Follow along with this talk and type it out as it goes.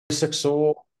Six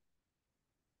soul.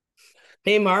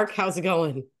 Hey Mark, how's it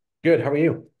going? Good. How are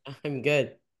you? I'm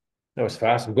good. That was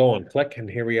fast. I'm going. Click, and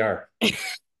here we are.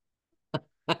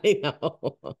 I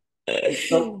know.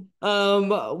 So,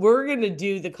 We're gonna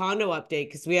do the condo update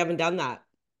because we haven't done that.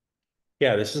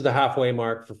 yeah, this is the halfway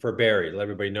mark for Barrie. Let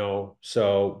everybody know.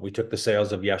 So we took the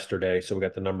sales of yesterday, so we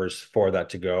got the numbers for that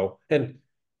to go. And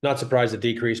not surprised the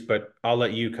decrease, but I'll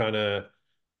let you kind of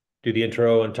do the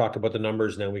intro and talk about the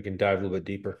numbers, and then we can dive a little bit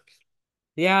deeper.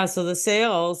 Yeah, so the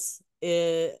sales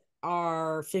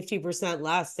are 50%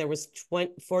 less. There was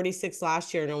 46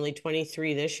 last year and only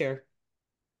 23 this year.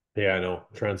 Yeah, I know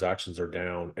transactions are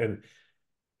down, and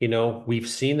we've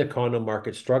seen the condo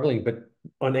market struggling, but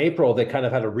on April they kind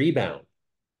of had a rebound.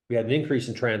 We had an increase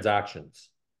in transactions.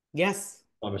 Yes.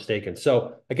 I'm mistaken.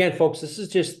 So again, folks, this is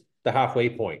just the halfway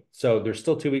point. So there's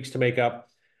still 2 weeks to make up.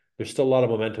 There's still a lot of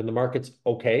momentum. The market's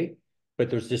okay, but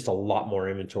there's just a lot more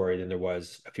inventory than there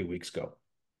was a few weeks ago,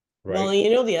 Well,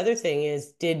 right? the other thing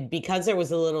is, because there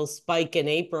was a little spike in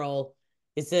April,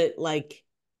 is it like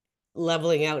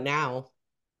leveling out now?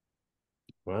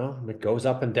 Well, it goes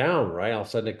up and down, right? All of a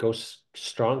sudden it goes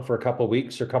strong for a couple of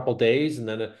weeks or a couple of days, and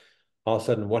then all of a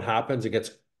sudden what happens? It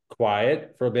gets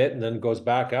quiet for a bit and then goes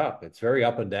back up. It's very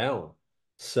up and down.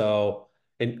 So,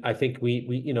 and I think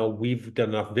we've done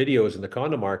enough videos in the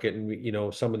condo market,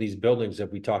 and some of these buildings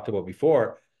that we talked about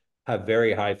before have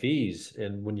very high fees,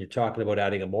 and when you're talking about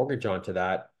adding a mortgage onto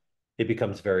that, it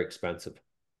becomes very expensive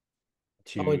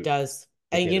Oh, it to does.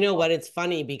 And pay you the know cost. what? It's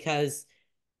funny because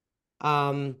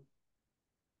um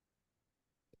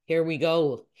here we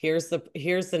go. Here's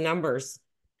the numbers.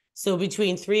 So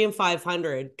between 3 and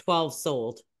 500, 12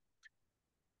 sold.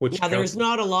 Which Now there's county?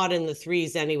 not a lot in the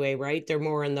threes anyway, right? They're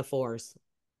more in the fours.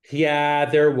 Yeah,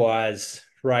 there was,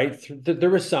 right? There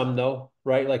was some though,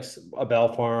 right? Like a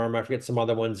Bell Farm, I forget some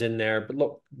other ones in there, but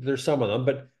look, there's some of them.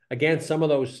 But again, some of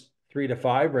those 3 to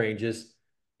 5 ranges,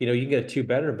 you can get a two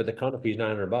bedroom, but the condo fee is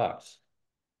 $900.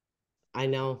 I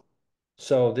know.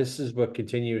 So this is what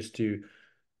continues to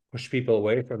push people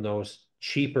away from those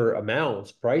cheaper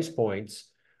amounts, price points,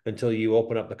 until you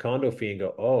open up the condo fee and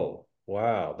go, oh,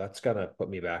 wow, that's gonna put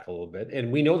me back a little bit.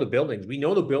 And we know the buildings. We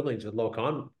know the buildings with low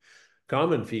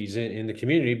common fees in the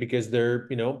community because they're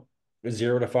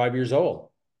 0 to 5 years old.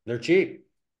 They're cheap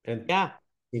and Yeah.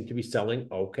 seem to be selling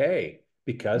okay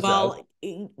because of Well,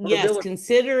 yes, affordability.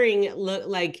 considering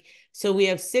like so we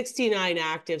have 69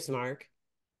 actives, Mark,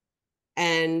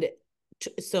 and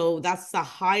so that's the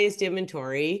highest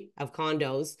inventory of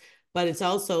condos, but it's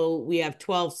also we have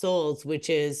 12 solds, which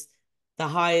is the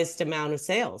highest amount of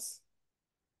sales.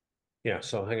 Yeah.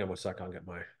 So hang on 1 second. I'll get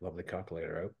my lovely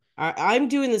calculator out. I'm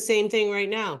doing the same thing right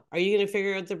now. Are you going to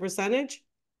figure out the percentage?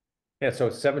 Yeah. So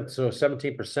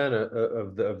 17%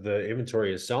 of the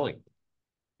inventory is selling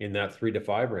in that 3 to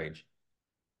 5 range,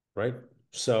 right? Yeah.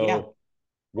 So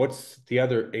what's the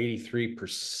other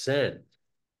 83%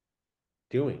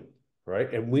 doing,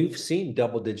 right? And we've seen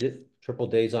double digit, triple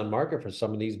days on market for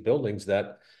some of these buildings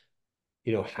that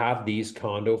have these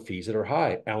condo fees that are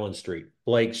high. Allen Street,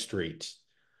 Blake Street,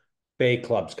 Bay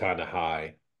Club's kind of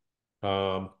high.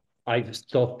 Um, I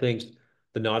still think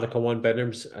the nautical one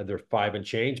bedrooms, they're five and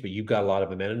change, but you've got a lot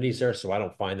of amenities there, so I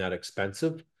don't find that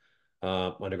expensive.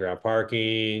 Underground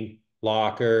parking,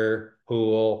 locker,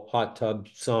 pool, hot tub,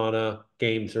 sauna,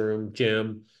 games room,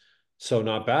 gym. So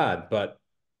not bad, but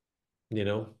you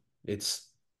know, it's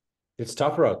it's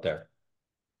tougher out there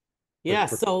Yeah.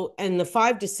 for So, and the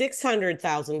five to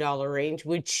 $600,000 range,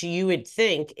 which you would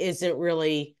think isn't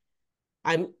really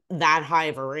I'm that high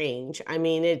of a range. I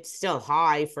mean, it's still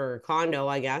high for a condo,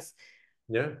 I guess,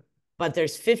 yeah, but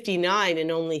there's 59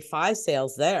 and only five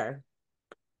sales there.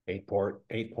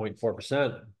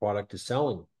 8.4% product is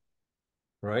selling,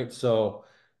 right? So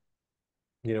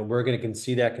we're going to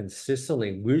see that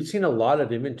consistently. We've seen a lot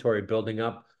of inventory building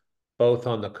up both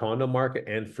on the condo market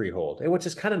and freehold, and which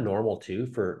is kind of normal too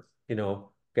for,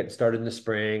 getting started in the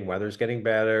spring, weather's getting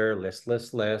better, list.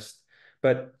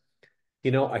 But,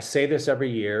 I say this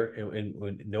every year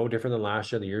and no different than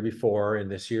last year, the year before, and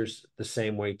this year's the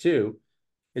same way too,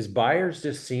 is buyers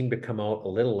just seem to come out a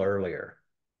little earlier.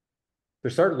 They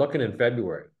start looking in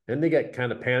February, then they get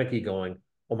kind of panicky going,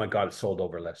 oh my God, it's sold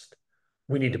over list.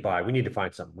 We need to buy. We need to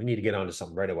find something. We need to get onto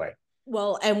something right away.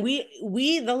 Well, and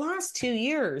we the last 2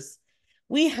 years,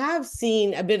 we have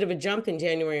seen a bit of a jump in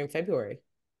January and February.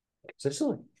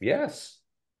 Consistently. Yes.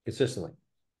 Consistently.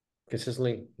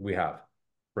 Consistently, we have.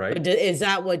 But Right? is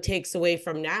that what takes away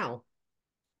from now?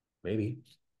 Maybe.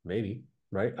 Maybe.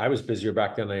 Right? I was busier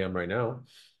back then than I am right now.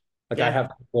 Like I Yeah.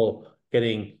 have people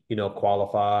getting,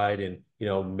 qualified and,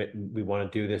 we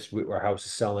want to do this. Our house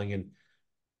is selling. And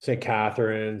St.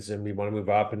 Catharines, and we want to move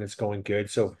up, and it's going good.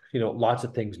 So, lots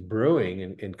of things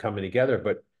brewing and coming together.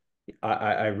 But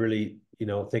I really,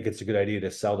 think it's a good idea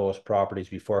to sell those properties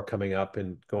before coming up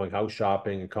and going house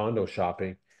shopping and condo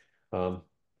shopping.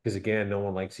 Because again, no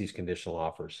one likes these conditional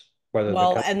offers, whether they're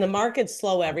Well, coming. and the market's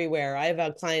slow everywhere. I have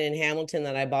a client in Hamilton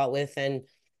that I bought with, and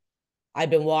I've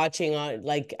been watching on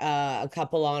like a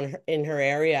couple in her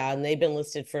area, and they've been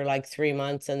listed for like 3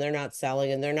 months, and they're not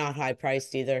selling, and they're not high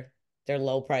priced either. They're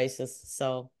low prices.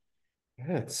 So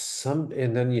Yeah,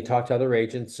 and then you talk to other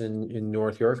agents in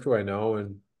North York who I know,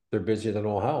 and they're busier than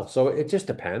all hell. So it just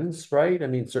depends, right? I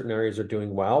mean, certain areas are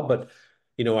doing well, but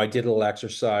I did a little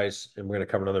exercise, and we're going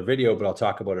to cover another video, but I'll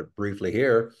talk about it briefly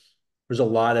here. There's a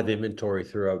lot of inventory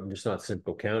throughout, just not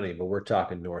Simcoe County, but we're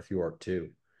talking North York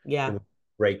too. yeah. And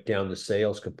break down the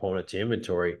sales component to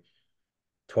inventory,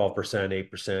 12%,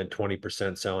 8%,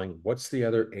 20% selling. What's the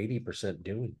other 80%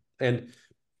 doing? And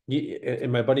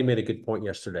my buddy made a good point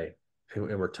yesterday,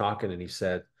 and we're talking, and he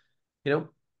said, you know,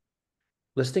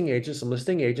 listing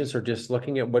agents are just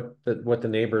looking at what the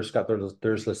neighbors got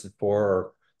theirs listed for,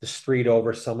 or the street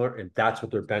over somewhere, and that's what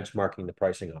they're benchmarking the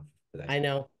pricing on today. I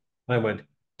know. I went,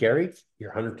 Gary,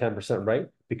 you're 110% right,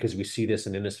 because we see this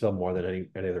in Innisfil more than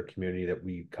any other community that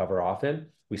we cover often.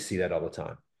 We see that all the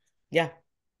time. Yeah.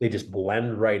 They just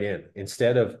blend right in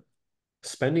instead of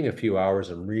spending a few hours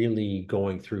and really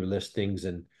going through listings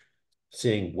and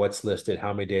seeing what's listed,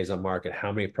 how many days on market,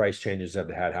 how many price changes have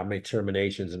they had, how many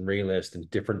terminations and relist and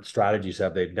different strategies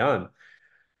have they done.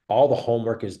 All the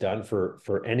homework is done for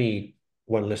anyone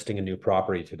listing a new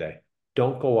property today.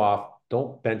 Don't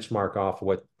benchmark off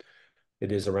what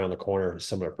it is around the corner of a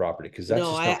similar property, because that's No,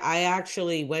 just I not. I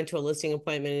actually went to a listing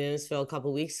appointment in Innisfil a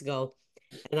couple weeks ago,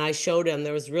 and I showed him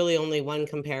there was really only one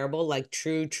comparable, like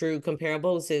true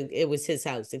comparable. So it was his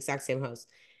house, exact same house.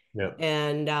 Yeah,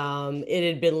 And it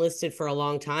had been listed for a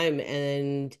long time,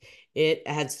 and it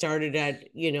had started at,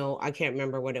 I can't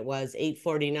remember what it was,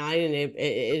 849, and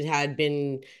it had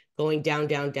been going down,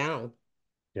 down, down.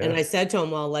 And yeah. I said to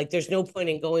him, well, like, there's no point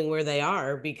in going where they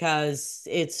are because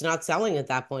it's not selling at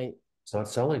that point. It's not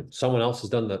selling. Someone else has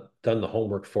done the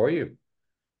homework for you.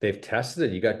 They've tested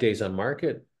it. You got days on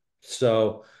market.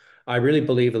 So I really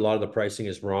believe a lot of the pricing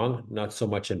is wrong. Not so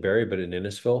much in Barrie, but in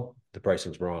Innisfil, the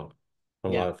pricing's wrong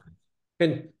on a Yeah. lot of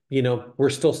things. And we're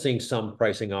still seeing some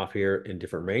pricing off here in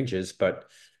different ranges, but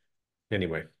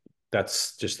anyway,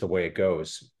 that's just the way it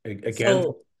goes. Again,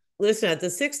 So listen, at the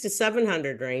 6 to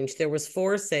 700 range, there was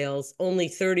 4 sales, only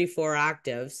 34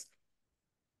 actives.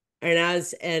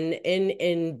 And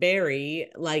in Barrie,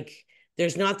 like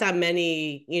there's not that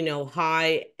many,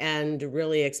 high and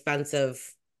really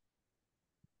expensive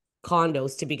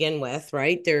condos to begin with,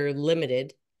 right? They're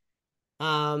limited.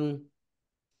 Um,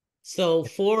 so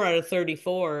 4 out of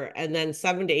 34, and then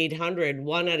 7 to 800,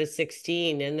 1 out of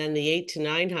 16, and then the 8 to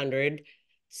 900,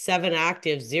 7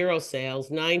 active, 0 sales,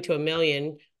 9 to 1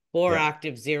 million, four yeah,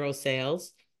 active, 0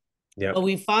 sales. yeah, But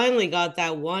we finally got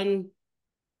that one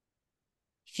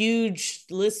huge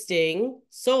listing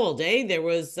sold.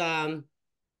 There's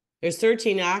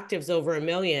 13 actives over 1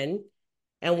 million,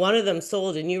 and one of them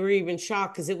sold, and you were even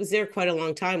shocked because it was there quite a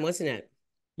long time, wasn't it?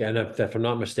 yeah. And if I'm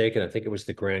not mistaken, I think it was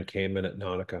the Grand Cayman at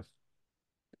Nautica,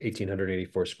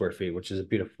 1,884 square feet, which is a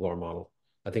beautiful floor model.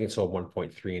 I think it sold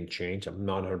 1.3 and change. I'm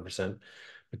not 100%,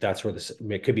 but that's where this, I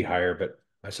mean, it could be higher, but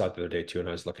I saw it the other day too, and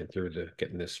I was looking through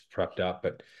getting this prepped up.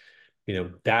 But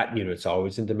that unit's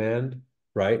always in demand,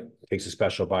 right? It takes a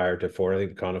special buyer to afford. I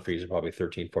think the condo fees are probably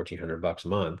 1,300-1,400 bucks a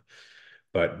month,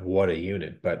 but what a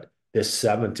unit. But this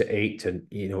 7 to 8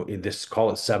 to, this,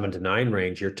 call it 7 to 9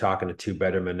 range, you're talking a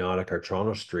two-bedroom in Nautic or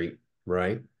Toronto Street,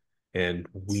 right? And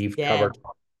It's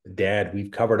dead.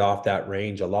 we've covered off that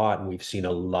range a lot, and we've seen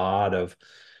a lot of,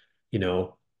 you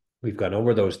know, we've gone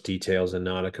over those details in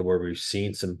Nautica where we've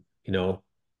seen some,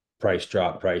 price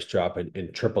drop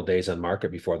in triple days on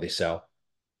market before they sell,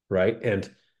 right? And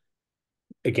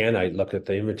again, I look at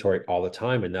the inventory all the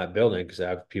time in that building because I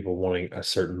have people wanting a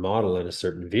certain model and a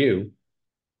certain view.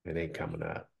 It ain't coming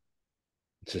up.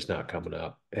 It's just not coming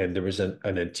up. And there was an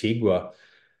Antigua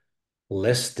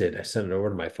listed. I sent it over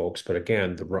to my folks, but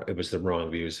again, it was the wrong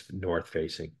views, north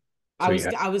facing. I So you was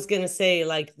have I was gonna say,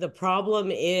 like, the problem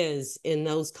is in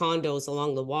those condos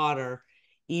along the water,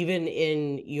 even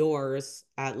in yours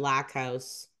at Lack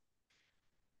House,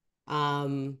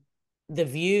 um, the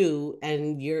view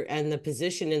and the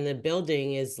position in the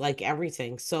building is like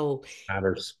everything. So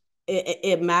matters.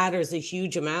 it matters a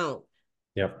huge amount.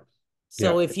 Yep.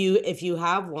 So Yep. if you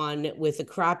have one with a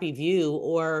crappy view,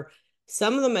 or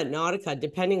some of them at Nautica,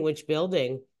 depending which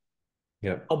building,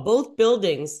 Yep. both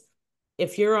buildings,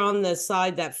 if you're on the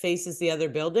side that faces the other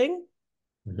building,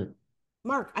 Mhm.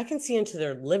 Mark, I can see into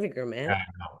their living room, I man.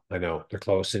 know, I know. They're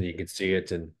close and you can see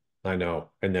it, and I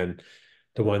know. And then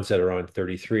the ones that are on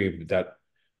 33, that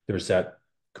there's that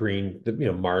green,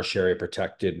 marsh area,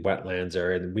 protected wetlands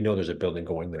area, and we know there's a building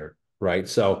going there, right?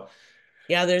 So,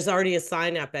 Yeah, there's already a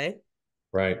sign up, eh?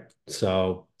 right.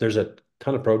 So there's a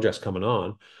ton of projects coming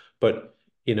on, but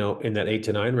in that 8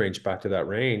 to 9 range, back to that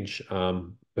range,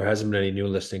 there hasn't been any new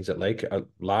listings at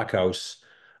Lack House,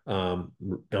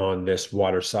 on this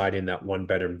water side in that 1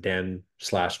 bedroom den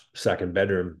slash second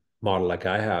bedroom model like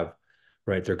I have,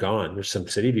 right? They're gone. There's some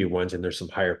city view ones and there's some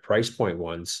higher price point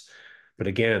ones. But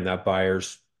again, that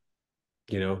buyers,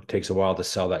 takes a while to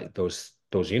sell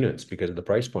those units because of the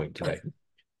price point today.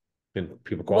 And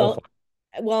people qualify.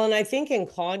 Well, well, and I think in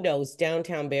condos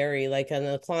downtown Barrie, like on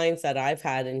the clients that I've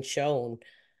had and shown,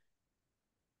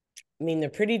 I mean, they're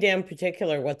pretty damn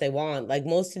particular what they want. Like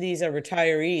most of these are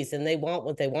retirees and they want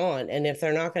what they want. And if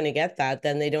they're not going to get that,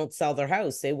 then they don't sell their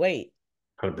house. They wait.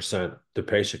 100%. They're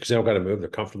patient because they don't got to move. They're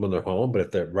comfortable in their home. But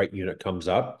if the right unit comes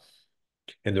up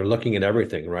and they're looking at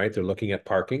everything, right? They're looking at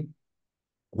parking.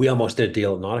 We almost did a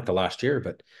deal at Nautica last year,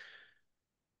 but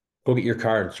go get your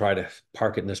car and try to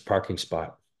park it in this parking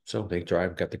spot. So they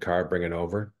drive, get the car, bring it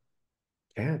over.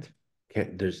 Can't,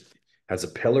 can't. Has a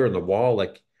pillar in the wall.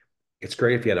 Like it's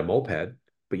great if you had a moped,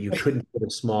 but you couldn't put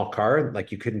a small car.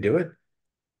 Like you couldn't do it.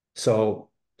 So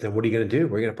then what are you going to do?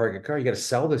 Where are you going to park your car? You got to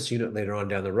sell this unit later on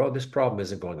down the road. This problem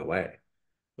isn't going away,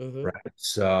 Hmm. right?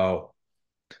 So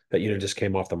that unit just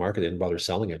came off the market. They didn't bother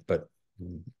selling it, but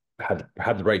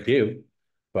had the right view,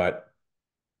 but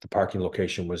the parking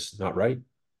location was not right.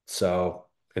 So,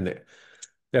 and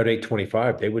they're at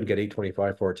 825. They wouldn't get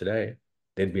 825 for it today.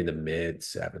 They'd be in the mid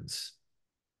sevens.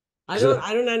 Because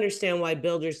I don't understand why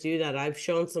builders do that. I've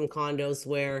shown some condos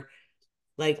where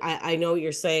like I know what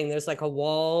you're saying. There's like a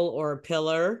wall or a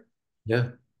pillar yeah,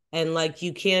 and like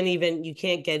you can't even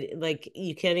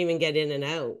get in and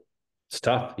out. it's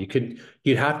tough.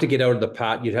 You'd have to get out of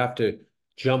the you'd have to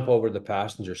jump over the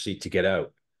passenger seat to get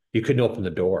out. You couldn't open the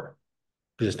door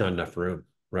because there's not enough room,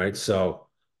 right? So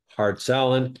hard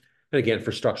selling. And again,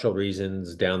 for structural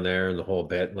reasons down there and the whole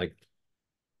bit, like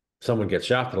someone gets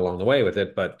shafted along the way with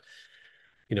it. But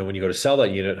when you go to sell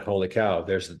that unit, holy cow,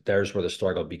 there's where the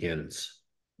struggle begins,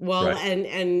 Well, right?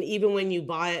 and even when you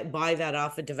buy that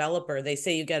off a developer, they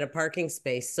say you get a parking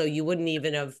space. So you You would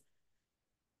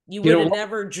don't have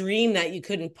never dreamed that you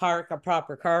couldn't park a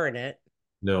proper car in it.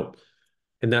 know.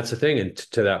 And that's the thing. And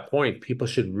to that point, people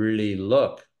should really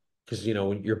look because,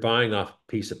 when you're buying off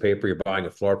a piece of paper, you're buying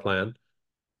a floor plan,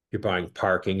 you're buying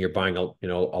parking, you're buying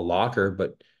a locker,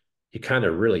 but you kind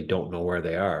of really don't know where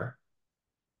they are.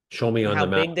 Show me Or on how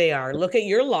the map. big they are. Look at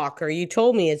your locker. You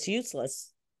told me it's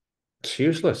useless. It's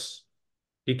useless.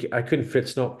 I couldn't fit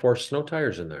four snow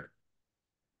tires in there.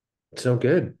 It's no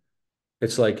good.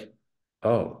 It's like,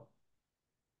 oh,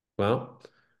 well,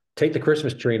 take the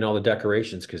Christmas tree and all the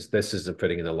decorations because this isn't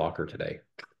fitting in the locker today,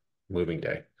 moving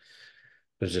day.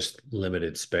 There's just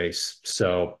limited space.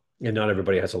 So, and not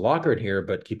everybody has a locker in here,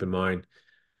 but keep in mind,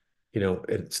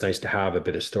 it's nice to have a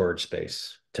bit of storage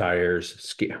space.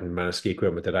 Tires, amount of ski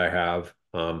equipment that I have,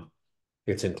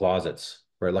 it's in closets.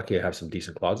 We're lucky I have some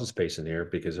decent closet space in here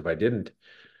because if I didn't,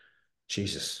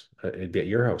 Jesus, it'd be at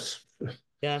your house,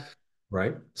 Yeah.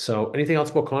 right? So, anything else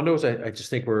about condos? I just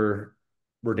think we're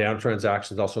down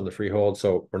transactions also in the freehold,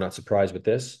 so we're not surprised with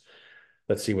this.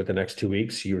 Let's see what the next 2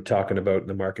 weeks. You were talking about in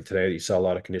the market today that you saw a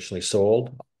lot of conditionally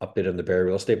sold, updated on the Barrie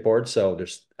Real Estate Board. So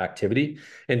there's activity.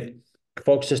 And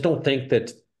folks, just don't think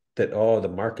that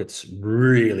the market's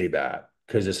really bad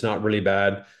because it's not really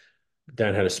bad.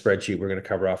 Dan had a spreadsheet we're going to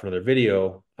cover off another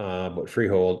video about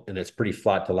freehold, and it's pretty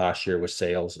flat to last year with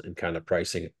sales and kind of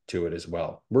pricing to it as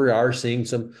well. We are seeing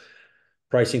some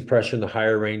pricing pressure in the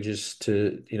higher ranges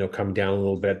to come down a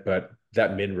little bit, but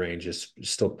that mid range is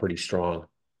still pretty strong,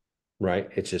 right?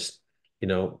 It's just,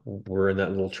 we're in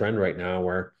that little trend right now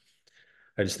where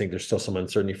I just think there's still some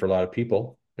uncertainty for a lot of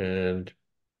people. And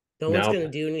No one's now going to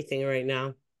do anything right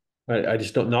now. I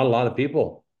just don't, not a lot of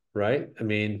people, right? I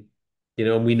mean,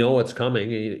 we know what's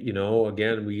coming.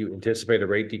 Again, we anticipate a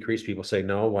rate decrease. People say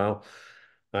no. Well,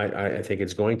 I think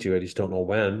it's going to. I just don't know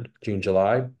when. June,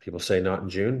 July. People say not in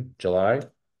June, July.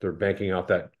 They're banking off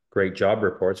that great job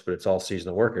reports, but it's all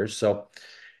seasonal workers. So,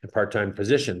 and part-time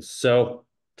positions. So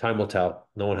time will tell.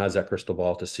 No one has that crystal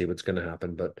ball to see what's going to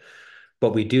happen,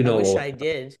 but we do I know. wish Well, I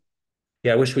did.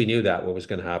 yeah, I wish we knew that what was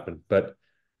going to happen, but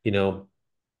you know,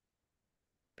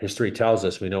 history tells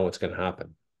us we know what's going to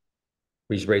happen.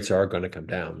 These rates are going to come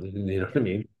down. You know what I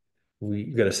mean? We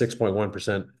got a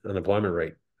 6.1% unemployment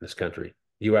rate in this country.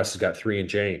 The US has got three and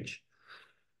change.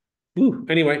 Whew.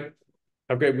 Anyway, have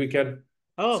a great weekend.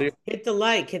 See you. Oh, hit the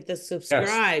like, hit the Yes,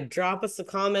 subscribe, drop us a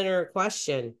comment or a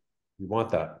question. you want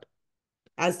that.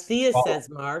 As Thea Follow. says,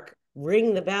 Mark,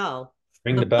 ring the bell.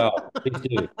 Ring the bell. Please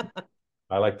do.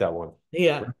 I like that one.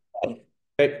 Yeah.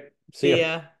 Okay, see See ya.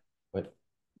 ya.